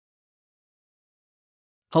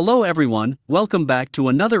Hello everyone, welcome back to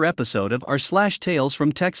another episode of r/slash Tales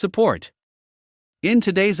from Tech Support. In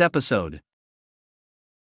today's episode,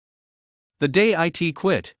 the day IT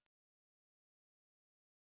quit.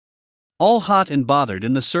 All hot and bothered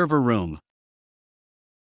in the server room.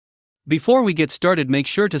 Before we get started, make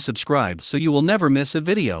sure to subscribe so you will never miss a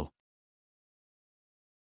video.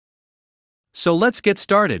 So let's get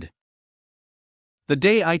started. The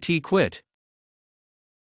day IT quit.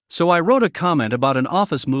 So I wrote a comment about an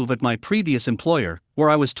office move at my previous employer, where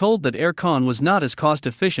I was told that aircon was not as cost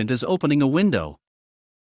efficient as opening a window.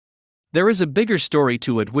 There is a bigger story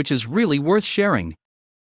to it which is really worth sharing.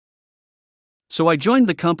 So I joined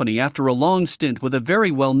the company after a long stint with a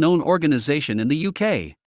very well-known organization in the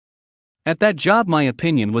UK. At that job my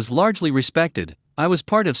opinion was largely respected. I was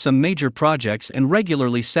part of some major projects and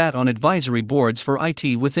regularly sat on advisory boards for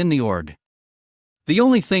IT within the org. The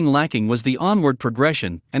only thing lacking was the onward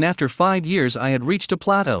progression, and after 5 years I had reached a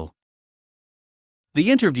plateau.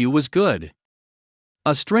 The interview was good.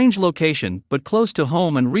 A strange location, but close to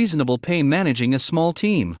home and reasonable pay, managing a small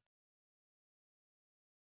team.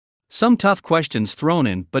 Some tough questions thrown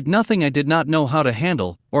in, but nothing I did not know how to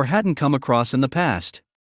handle, or hadn't come across in the past.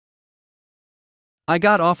 I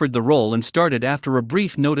got offered the role and started after a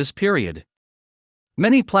brief notice period.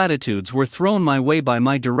 Many platitudes were thrown my way by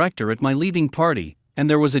my director at my leaving party, and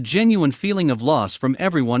there was a genuine feeling of loss from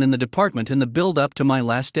everyone in the department in the build-up to my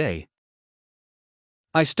last day.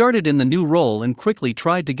 I started in the new role and quickly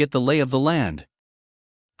tried to get the lay of the land.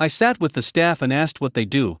 I sat with the staff and asked what they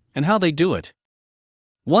do, and how they do it.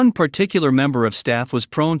 One particular member of staff was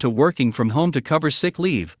prone to working from home to cover sick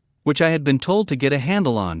leave, which I had been told to get a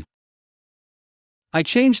handle on. I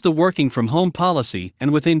changed the working from home policy,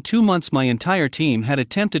 and within 2 months my entire team had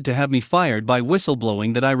attempted to have me fired by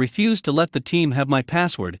whistleblowing that I refused to let the team have my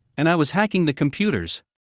password, and I was hacking the computers.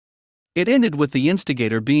 It ended with the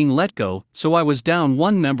instigator being let go, so I was down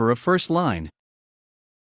one member of first line.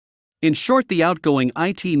 In short, the outgoing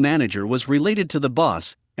IT manager was related to the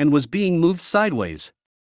boss, and was being moved sideways.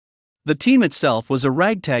 The team itself was a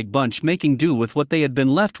ragtag bunch making do with what they had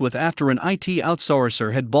been left with after an IT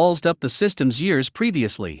outsourcer had ballsed up the systems years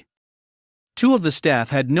previously. 2 of the staff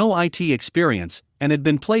had no IT experience, and had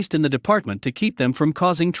been placed in the department to keep them from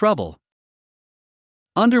causing trouble.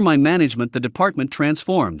 Under my management the department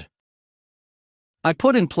transformed. I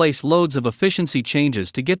put in place loads of efficiency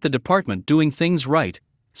changes to get the department doing things right,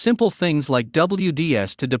 simple things like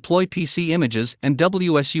WDS to deploy PC images and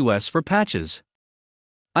WSUS for patches.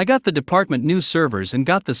 I got the department new servers and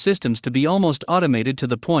got the systems to be almost automated to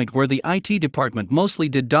the point where the IT department mostly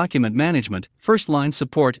did document management, first-line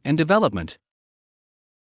support, and development.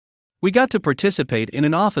 We got to participate in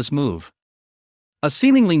an office move. A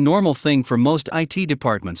seemingly normal thing for most IT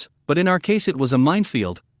departments, but in our case it was a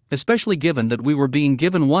minefield, especially given that we were being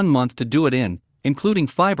given 1 month to do it in, including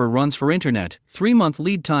fiber runs for internet, 3-month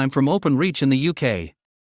lead time from OpenReach in the UK.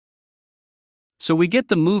 So we get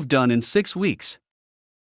the move done in 6 weeks.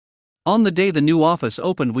 On the day the new office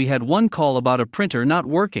opened we had one call about a printer not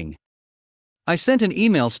working. I sent an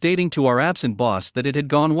email stating to our absent boss that it had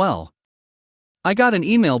gone well. I got an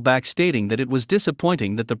email back stating that it was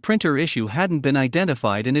disappointing that the printer issue hadn't been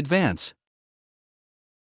identified in advance.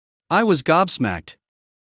 I was gobsmacked.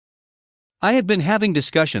 I had been having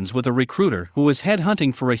discussions with a recruiter who was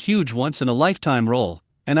headhunting for a huge once-in-a-lifetime role,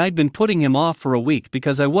 and I'd been putting him off for a week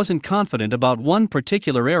because I wasn't confident about one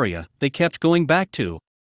particular area they kept going back to.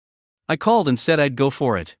 I called and said I'd go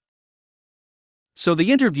for it. So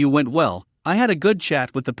the interview went well. I had a good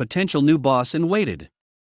chat with the potential new boss and waited.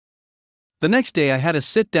 The next day I had a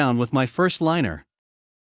sit down with my first liner.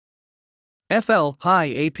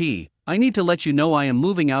 Hi AP, I need to let you know I am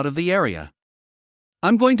moving out of the area.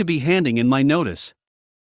 I'm going to be handing in my notice.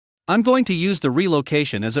 I'm going to use the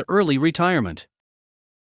relocation as an early retirement.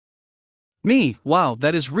 Me, wow,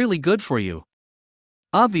 that is really good for you.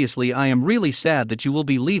 Obviously I am really sad that you will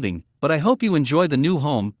be leaving, but I hope you enjoy the new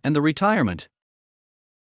home and the retirement.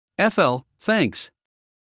 Thanks.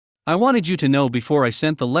 I wanted you to know before I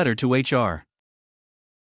sent the letter to HR.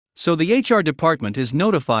 So the HR department is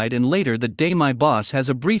notified, and later that day my boss has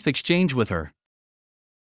a brief exchange with her.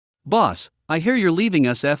 Boss, I hear you're leaving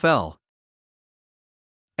us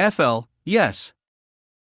Yes.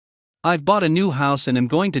 I've bought a new house and am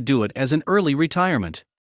going to do it as an early retirement.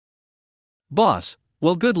 Boss,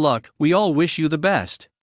 well, good luck, we all wish you the best.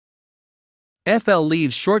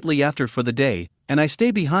 Leaves shortly after for the day, and I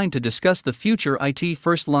stay behind to discuss the future IT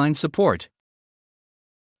first-line support.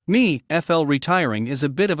 Me, retiring is a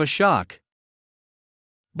bit of a shock.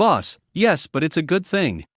 Boss, yes, but it's a good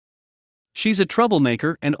thing. She's a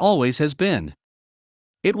troublemaker and always has been.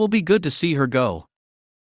 It will be good to see her go.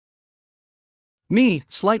 Me,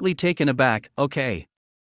 slightly taken aback, okay.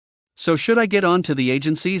 So should I get on to the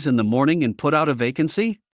agencies in the morning and put out a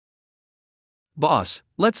vacancy? Boss,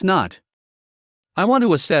 let's not. I want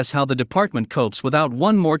to assess how the department copes without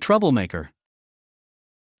one more troublemaker.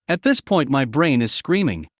 At this point, my brain is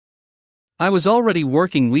screaming. I was already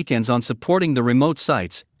working weekends on supporting the remote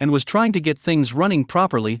sites and was trying to get things running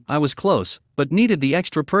properly. I was close, but needed the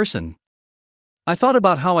extra person. I thought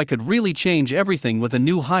about how I could really change everything with a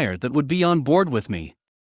new hire that would be on board with me.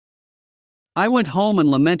 I went home and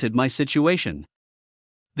lamented my situation.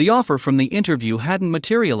 The offer from the interview hadn't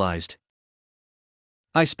materialized.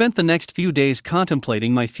 I spent the next few days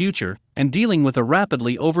contemplating my future and dealing with a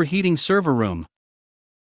rapidly overheating server room.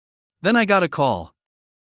 Then I got a call.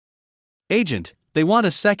 Agent, they want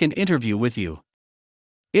a second interview with you.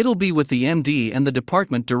 It'll be with the MD and the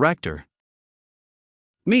department director.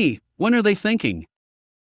 Me, when are they thinking?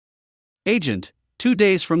 Agent, 2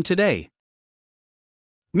 days from today.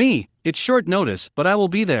 Me, it's short notice, but I will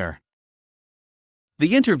be there.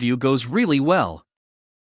 The interview goes really well.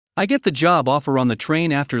 I get the job offer on the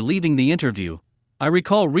train after leaving the interview. I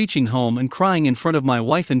recall reaching home and crying in front of my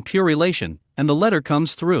wife in pure elation, and the letter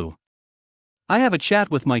comes through. I have a chat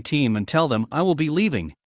with my team and tell them I will be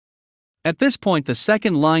leaving. At this point, the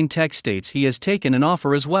second line text states he has taken an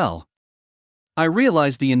offer as well. I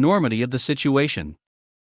realize the enormity of the situation.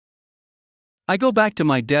 I go back to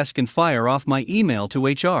my desk and fire off my email to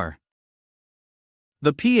HR.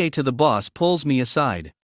 The PA to the boss pulls me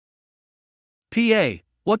aside. PA,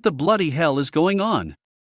 what the bloody hell is going on?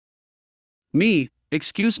 Me,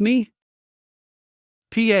 excuse me?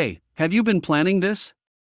 PA, have you been planning this?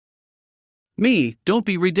 Me, don't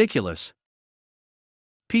be ridiculous.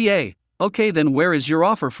 PA, okay then where is your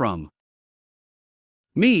offer from?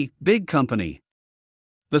 Me, big company.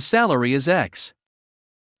 The salary is X.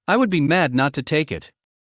 I would be mad not to take it.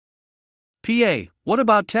 PA, what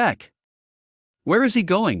about tech? Where is he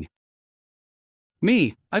going?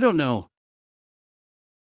 Me, I don't know.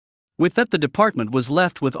 With that, the department was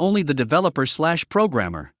left with only the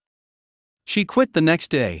developer/programmer. She quit the next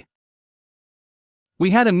day. We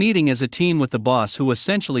had a meeting as a team with the boss, who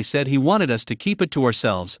essentially said he wanted us to keep it to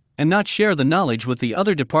ourselves and not share the knowledge with the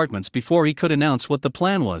other departments before he could announce what the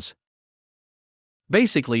plan was.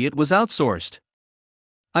 Basically, it was outsourced.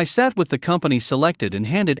 I sat with the company selected and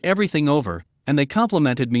handed everything over, and they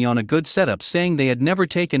complimented me on a good setup, saying they had never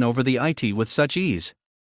taken over the IT with such ease.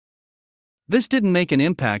 This didn't make an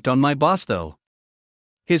impact on my boss though.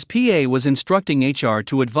 His PA was instructing HR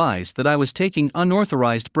to advise that I was taking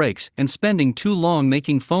unauthorized breaks and spending too long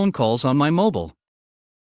making phone calls on my mobile.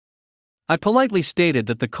 I politely stated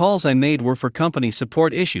that the calls I made were for company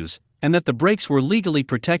support issues, and that the breaks were legally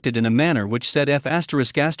protected in a manner which said F***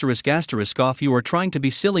 off, you are trying to be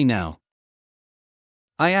silly now.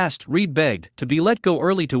 I asked, begged, to be let go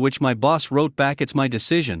early, to which my boss wrote back, it's my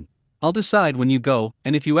decision, I'll decide when you go,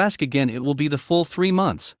 and if you ask again it will be the full 3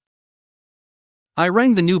 months. I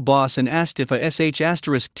rang the new boss and asked if a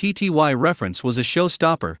 *TTY reference was a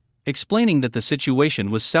showstopper, explaining that the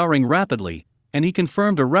situation was souring rapidly, and he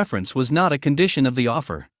confirmed a reference was not a condition of the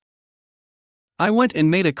offer. I went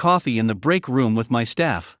and made a coffee in the break room with my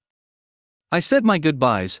staff. I said my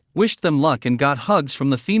goodbyes, wished them luck, and got hugs from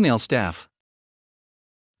the female staff.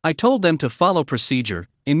 I told them to follow procedure,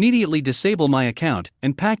 immediately disable my account,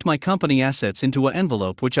 and packed my company assets into an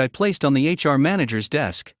envelope which I placed on the HR manager's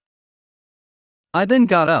desk. I then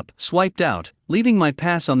got up, swiped out, leaving my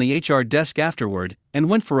pass on the HR desk afterward, and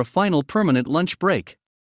went for a final permanent lunch break.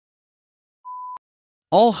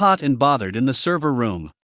 All hot and bothered in the server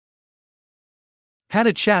room. Had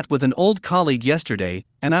a chat with an old colleague yesterday,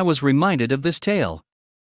 and I was reminded of this tale.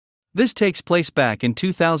 This takes place back in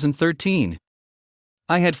 2013.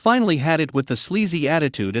 I had finally had it with the sleazy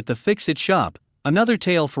attitude at the fix-it shop, another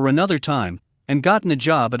tale for another time, and gotten a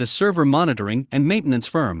job at a server monitoring and maintenance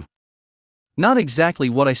firm. Not exactly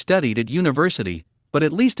what I studied at university, but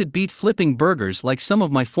at least it beat flipping burgers like some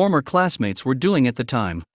of my former classmates were doing at the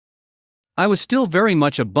time. I was still very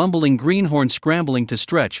much a bumbling greenhorn scrambling to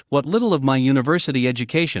stretch what little of my university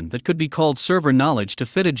education that could be called server knowledge to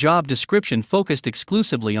fit a job description focused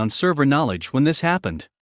exclusively on server knowledge when this happened.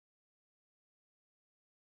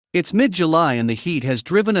 It's mid-July and the heat has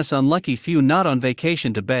driven us unlucky few not on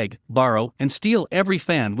vacation to beg, borrow, and steal every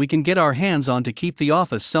fan we can get our hands on to keep the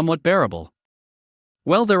office somewhat bearable.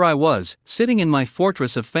 Well, there I was, sitting in my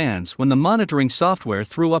fortress of fans when the monitoring software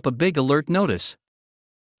threw up a big alert notice.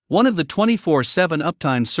 One of the 24/7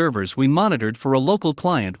 uptime servers we monitored for a local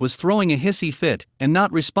client was throwing a hissy fit and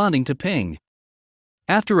not responding to ping.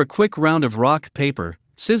 After a quick round of rock, paper,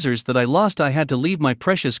 scissors that I lost. I had to leave my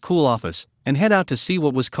precious cool office and head out to see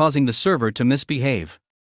what was causing the server to misbehave.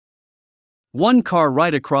 One car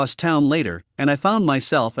ride across town later, and I found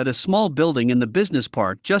myself at a small building in the business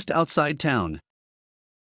park just outside town.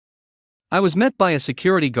 I was met by a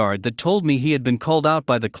security guard that told me he had been called out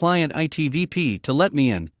by the client IT VP to let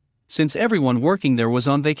me in, since everyone working there was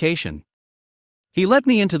on vacation. He let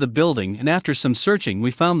me into the building, and after some searching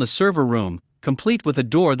we found the server room, complete with a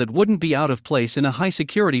door that wouldn't be out of place in a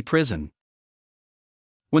high-security prison.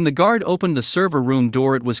 When the guard opened the server room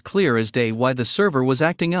door, it was clear as day why the server was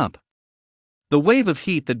acting up. The wave of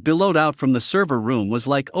heat that billowed out from the server room was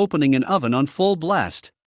like opening an oven on full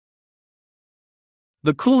blast.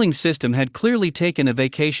 The cooling system had clearly taken a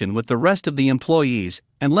vacation with the rest of the employees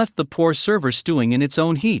and left the poor server stewing in its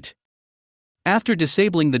own heat. After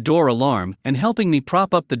disabling the door alarm and helping me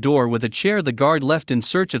prop up the door with a chair, the guard left in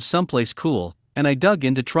search of someplace cool, and I dug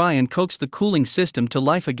in to try and coax the cooling system to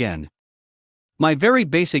life again. My very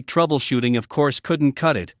basic troubleshooting of course couldn't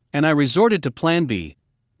cut it, and I resorted to Plan B,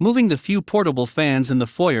 moving the few portable fans in the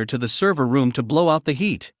foyer to the server room to blow out the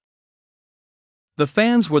heat. The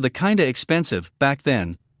fans were the kinda expensive, back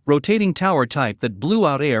then, rotating tower type that blew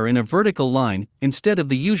out air in a vertical line instead of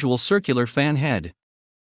the usual circular fan head.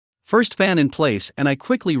 First fan in place, and I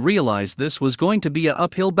quickly realized this was going to be an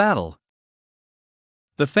uphill battle.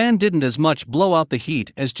 The fan didn't as much blow out the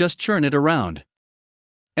heat as just churn it around.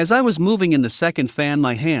 As I was moving in the second fan,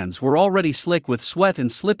 my hands were already slick with sweat and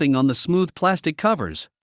slipping on the smooth plastic covers.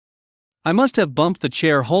 I must have bumped the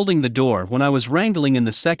chair holding the door when I was wrangling in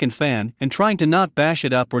the second fan and trying to not bash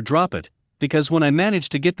it up or drop it, because when I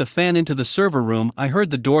managed to get the fan into the server room, I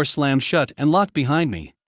heard the door slam shut and lock behind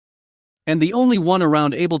me. And the only one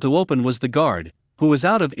around able to open was the guard, who was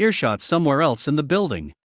out of earshot somewhere else in the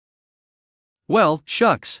building. Well,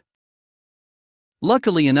 shucks.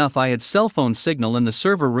 Luckily enough, I had cell phone signal in the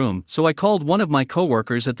server room, so I called one of my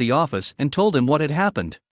coworkers at the office and told him what had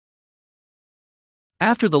happened.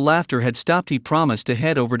 After the laughter had stopped, he promised to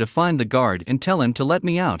head over to find the guard and tell him to let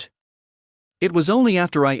me out. It was only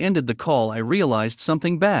after I ended the call I realized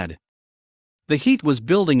something bad. The heat was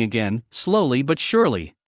building again, slowly but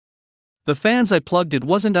surely. The fans I plugged it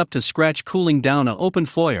wasn't up to scratch, cooling down a open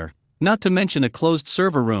foyer, not to mention a closed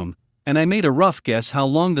server room, and I made a rough guess how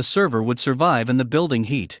long the server would survive in the building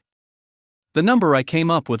heat. The number I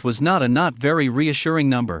came up with was not very reassuring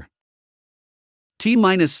number.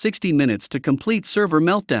 T-60 minutes to complete server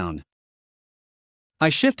meltdown. I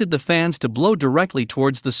shifted the fans to blow directly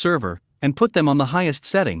towards the server, and put them on the highest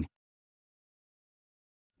setting.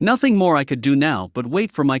 Nothing more I could do now but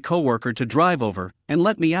wait for my coworker to drive over and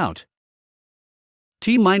let me out.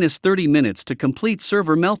 T-30 minutes to complete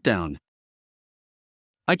server meltdown.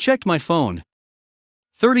 I checked my phone.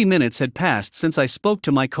 30 minutes had passed since I spoke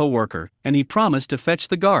to my coworker, and he promised to fetch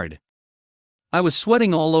the guard. I was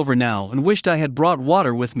sweating all over now and wished I had brought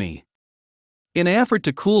water with me. In an effort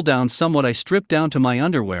to cool down somewhat, I stripped down to my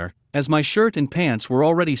underwear, as my shirt and pants were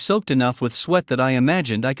already soaked enough with sweat that I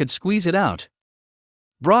imagined I could squeeze it out.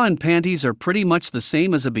 Bra and panties are pretty much the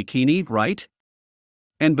same as a bikini, right?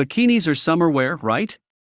 And bikinis are summer wear, right?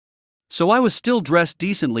 So I was still dressed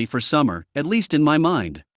decently for summer, at least in my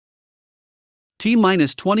mind.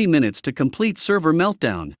 T-20 minutes to complete server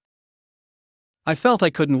meltdown. I felt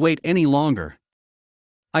I couldn't wait any longer.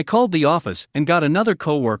 I called the office and got another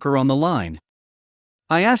coworker on the line.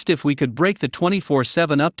 I asked if we could break the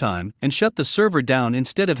 24/7 uptime and shut the server down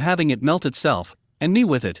instead of having it melt itself, and me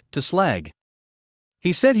with it, to slag.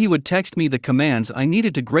 He said he would text me the commands I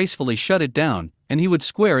needed to gracefully shut it down, and he would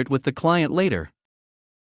square it with the client later.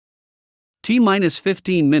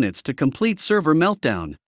 T-15 minutes to complete server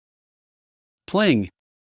meltdown. Pling.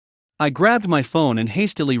 I grabbed my phone and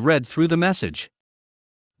hastily read through the message.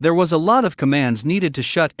 There was a lot of commands needed to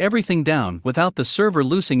shut everything down without the server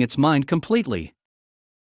losing its mind completely.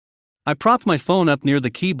 I propped my phone up near the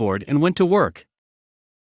keyboard and went to work.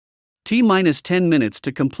 T-10 minutes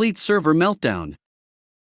to complete server meltdown.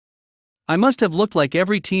 I must have looked like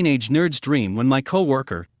every teenage nerd's dream when my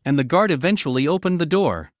coworker and the guard eventually opened the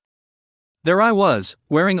door. There I was,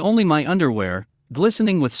 wearing only my underwear,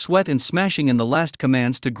 glistening with sweat and smashing in the last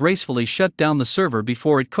commands to gracefully shut down the server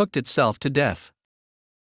before it cooked itself to death.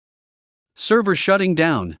 Server shutting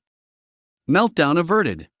down. Meltdown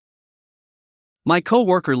averted. My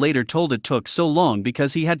coworker later told it took so long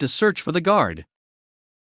because he had to search for the guard.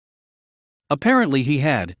 Apparently he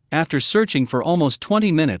had, after searching for almost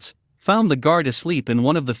 20 minutes, found the guard asleep in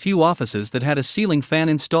one of the few offices that had a ceiling fan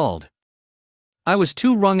installed. I was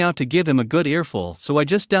too wrung out to give him a good earful, so I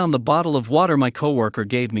just downed the bottle of water my coworker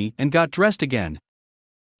gave me and got dressed again.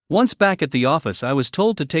 Once back at the office, I was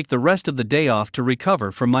told to take the rest of the day off to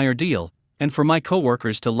recover from my ordeal, and for my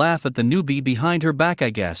coworkers to laugh at the newbie behind her back, I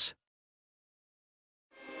guess.